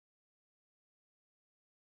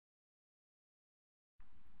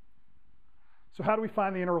So how do we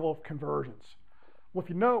find the interval of convergence? Well, if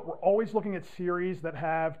you note, we're always looking at series that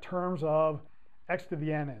have terms of x to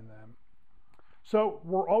the n in them. So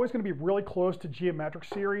we're always going to be really close to geometric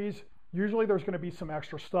series. Usually there's going to be some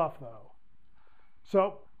extra stuff though.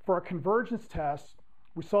 So for our convergence test,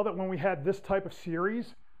 we saw that when we had this type of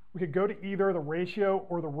series, we could go to either the ratio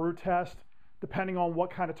or the root test, depending on what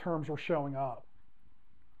kind of terms were showing up.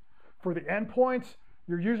 For the endpoints,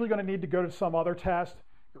 you're usually going to need to go to some other test.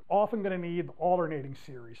 You're often going to need the alternating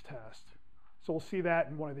series test. So we'll see that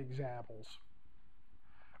in one of the examples.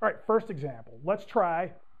 All right, first example. Let's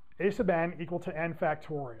try a sub n equal to n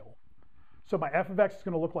factorial. So my f of x is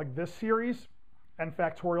going to look like this series, n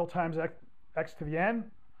factorial times x to the n.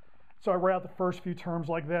 So I write out the first few terms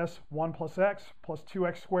like this, 1 plus x plus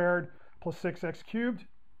 2x squared plus 6x cubed.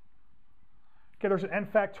 Okay, there's an n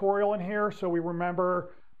factorial in here, so we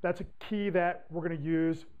remember that's a key that we're going to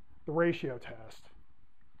use the ratio test.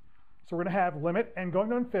 So we're going to have limit n going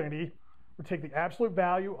to infinity. We take the absolute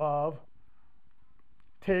value of,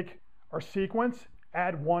 take our sequence,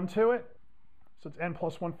 add 1 to it. So it's n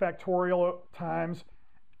plus 1 factorial times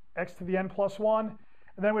x to the n plus 1.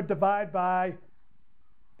 And then we divide by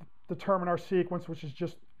the term in our sequence, which is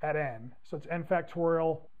just at n. So it's n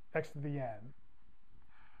factorial x to the n.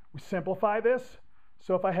 We simplify this.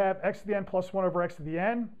 So if I have x to the n plus 1 over x to the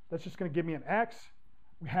n, that's just going to give me an x.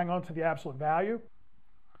 We hang on to the absolute value.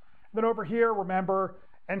 Then over here, remember,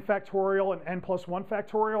 n factorial and n plus 1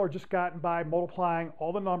 factorial are just gotten by multiplying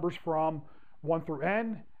all the numbers from 1 through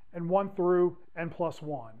n and 1 through n plus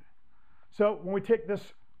 1. So when we take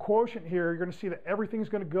this quotient here, you're going to see that everything's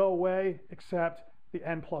going to go away except the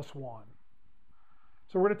n plus 1.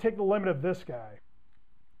 So we're going to take the limit of this guy.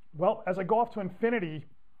 Well, as I go off to infinity,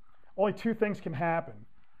 only two things can happen.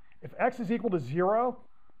 If x is equal to 0,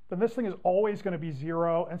 then this thing is always going to be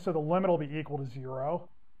 0, and so the limit will be equal to 0.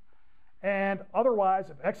 And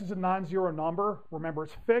otherwise, if x is a non-zero number, remember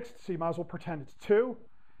it's fixed, so you might as well pretend it's 2.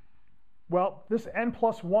 Well, this n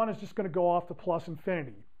plus 1 is just going to go off to plus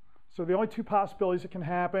infinity. So the only two possibilities that can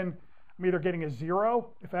happen, I'm either getting a 0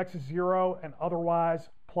 if x is 0, and otherwise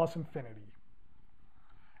plus infinity.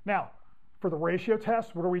 Now, for the ratio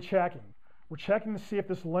test, what are we checking? We're checking to see if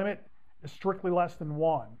this limit is strictly less than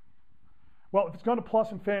 1. Well, if it's going to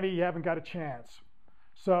plus infinity, you haven't got a chance.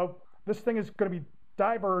 So this thing is going to be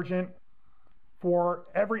divergent for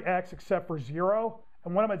every x except for 0.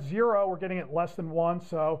 And when I'm at 0, we're getting it less than 1.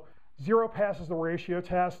 So 0 passes the ratio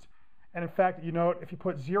test. And in fact, you note, if you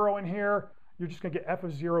put 0 in here, you're just going to get f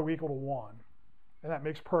of 0 equal to 1. And that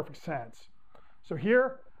makes perfect sense. So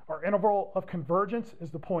here, our interval of convergence is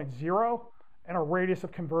the point 0, and our radius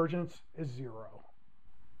of convergence is 0.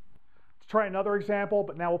 Let's try another example,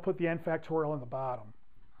 but now we'll put the n factorial in the bottom.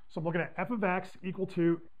 So I'm looking at f of x equal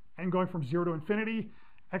to n going from 0 to infinity,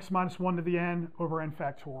 x minus 1 to the n over n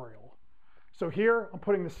factorial. So here, I'm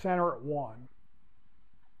putting the center at 1.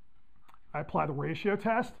 I apply the ratio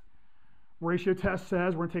test. Ratio test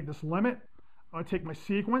says we're going to take this limit. I'm going to take my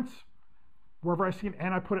sequence. Wherever I see an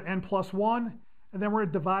n, I put an n plus 1. And then we're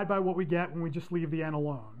going to divide by what we get when we just leave the n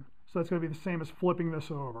alone. So that's going to be the same as flipping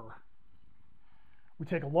this over. We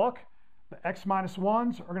take a look. The x minus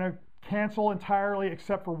 1s are going to cancel entirely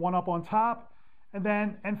except for 1 up on top. And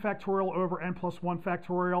then n factorial over n plus 1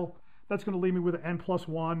 factorial. That's going to leave me with an n plus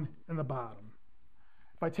 1 in the bottom.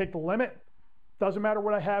 If I take the limit, doesn't matter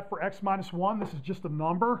what I have for x minus 1. This is just a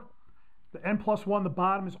number. The n plus 1, the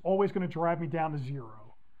bottom, is always going to drive me down to 0.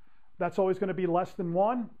 That's always going to be less than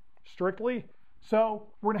 1, strictly. So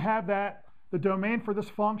we're going to have that. The domain for this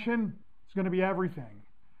function is going to be everything.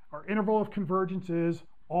 Our interval of convergence is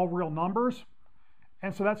all real numbers.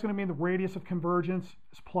 And so that's going to mean the radius of convergence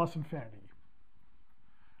is plus infinity.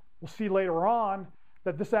 We'll see later on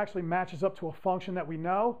that this actually matches up to a function that we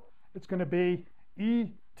know. It's going to be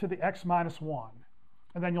e to the x minus 1.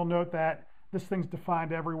 And then you'll note that this thing's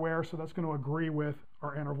defined everywhere, so that's going to agree with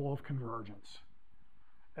our interval of convergence.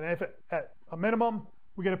 And if at a minimum,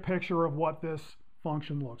 we get a picture of what this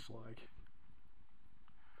function looks like.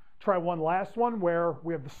 Try one last one where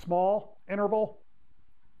we have the small interval.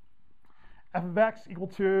 F of x equal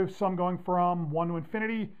to sum going from 1 to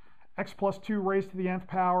infinity, x plus 2 raised to the nth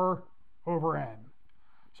power over n.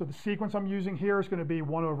 So the sequence I'm using here is going to be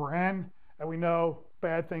 1 over n, and we know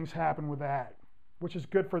bad things happen with that, which is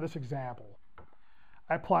good for this example.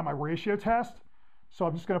 I apply my ratio test, so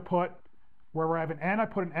I'm just going to put, wherever I have an n, I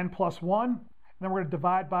put an n plus 1, and then we're going to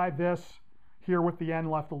divide by this here with the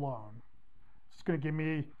n left alone. It's going to give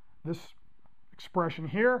me this expression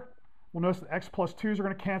here. We'll notice that x plus 2s are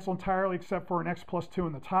going to cancel entirely except for an x plus 2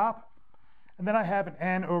 in the top. And then I have an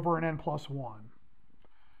n over an n plus 1.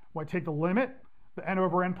 When I take the limit The n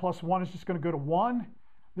over n plus 1 is just going to go to 1.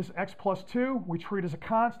 This x plus 2 we treat as a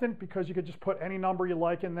constant because you could just put any number you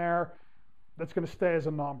like in there. That's going to stay as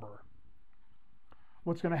a number.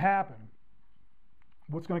 What's going to happen?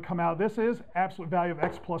 What's going to come out of this is absolute value of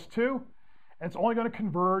x plus 2. And it's only going to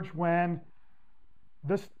converge when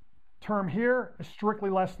this term here is strictly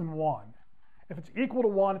less than 1. If it's equal to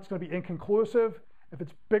 1, it's going to be inconclusive. If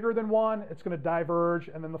it's bigger than 1, it's going to diverge,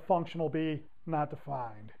 and then the function will be not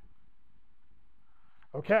defined.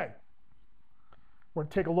 Okay, we're going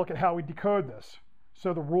to take a look at how we decode this.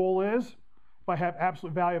 So the rule is, if I have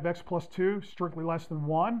absolute value of x plus 2 strictly less than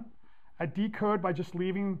 1, I decode by just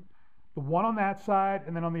leaving the 1 on that side,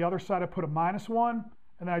 and then on the other side I put a minus 1,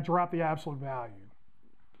 and then I drop the absolute value.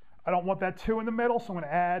 I don't want that 2 in the middle, so I'm going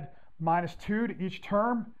to add minus 2 to each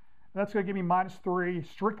term, and that's going to give me minus 3,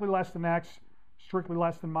 strictly less than x, strictly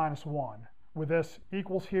less than minus 1, with this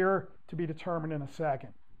equals here to be determined in a second.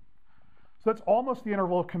 So that's almost the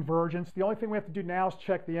interval of convergence. The only thing we have to do now is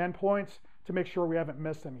check the endpoints to make sure we haven't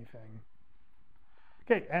missed anything.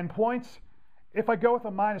 Okay, endpoints. If I go with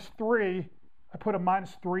a minus 3, I put a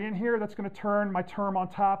minus 3 in here, that's going to turn my term on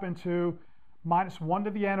top into minus 1 to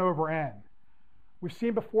the n over n. We've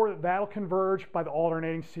seen before that that'll converge by the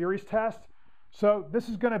alternating series test. So this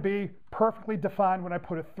is going to be perfectly defined when I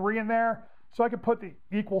put a 3 in there. So I could put the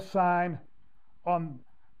equal sign on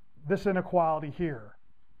this inequality here.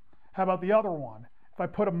 How about the other one? If I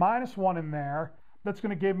put a minus 1 in there, that's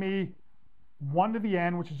going to give me 1 to the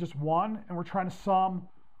n, which is just 1, and we're trying to sum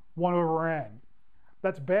 1 over n.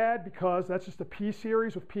 That's bad because that's just a p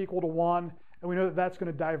series with p equal to 1, and we know that that's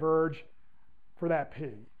going to diverge for that p.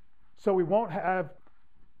 So we won't have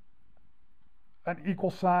an equal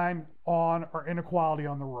sign on our inequality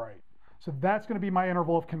on the right. So that's going to be my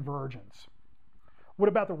interval of convergence. What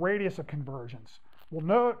about the radius of convergence? Well,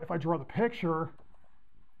 note, if I draw the picture,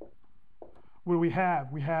 what do we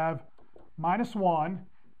have? We have minus 1.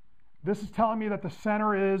 This is telling me that the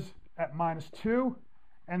center is at minus 2,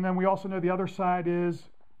 and then we also know the other side is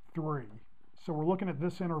 3. So we're looking at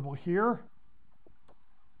this interval here.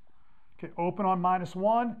 Okay, open on minus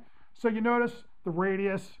 1. So you notice the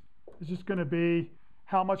radius is just going to be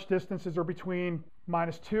how much distance is there between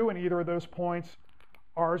minus 2 and either of those points.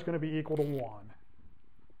 R is going to be equal to 1.